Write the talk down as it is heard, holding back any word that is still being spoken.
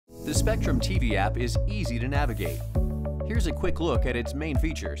The Spectrum TV app is easy to navigate. Here's a quick look at its main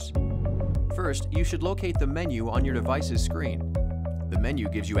features. First, you should locate the menu on your device's screen. The menu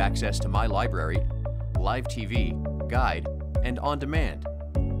gives you access to My Library, Live TV, Guide, and On Demand.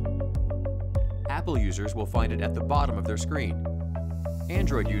 Apple users will find it at the bottom of their screen.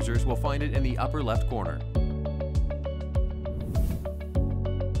 Android users will find it in the upper left corner.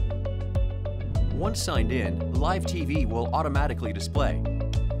 Once signed in, Live TV will automatically display.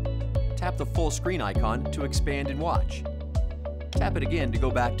 Tap the full screen icon to expand and watch. Tap it again to go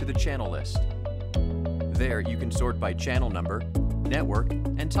back to the channel list. There you can sort by channel number, network,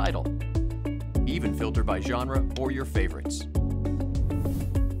 and title. Even filter by genre or your favorites.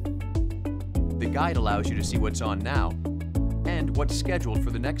 The guide allows you to see what's on now and what's scheduled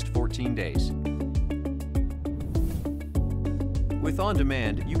for the next 14 days. With On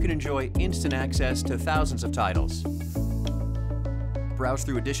Demand, you can enjoy instant access to thousands of titles. Browse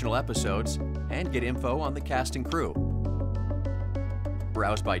through additional episodes and get info on the cast and crew.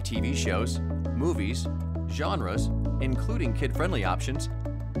 Browse by TV shows, movies, genres, including kid-friendly options,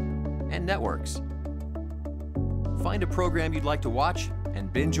 and networks. Find a program you'd like to watch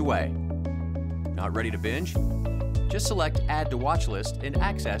and binge away. Not ready to binge? Just select Add to Watch List and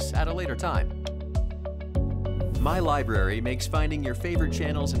access at a later time. My Library makes finding your favorite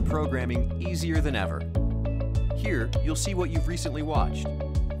channels and programming easier than ever. Here, you'll see what you've recently watched.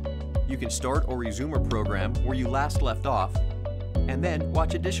 You can start or resume a program where you last left off, and then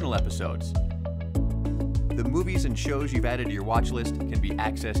watch additional episodes. The movies and shows you've added to your watch list can be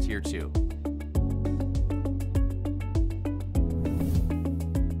accessed here too.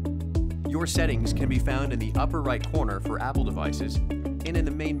 Your settings can be found in the upper right corner for Apple devices and in the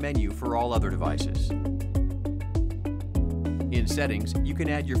main menu for all other devices. In Settings, you can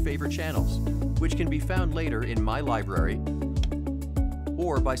add your favorite channels, which can be found later in My Library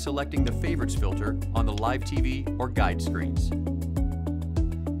or by selecting the Favorites filter on the Live TV or Guide screens.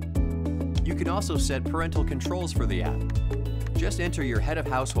 You can also set parental controls for the app. Just enter your head of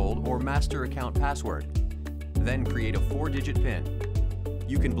household or master account password, then create a 4-digit PIN.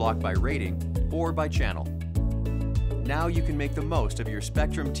 You can block by rating or by channel. Now you can make the most of your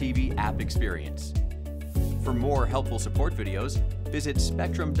Spectrum TV app experience. For more helpful support videos, visit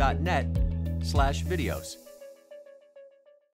spectrum.net/videos.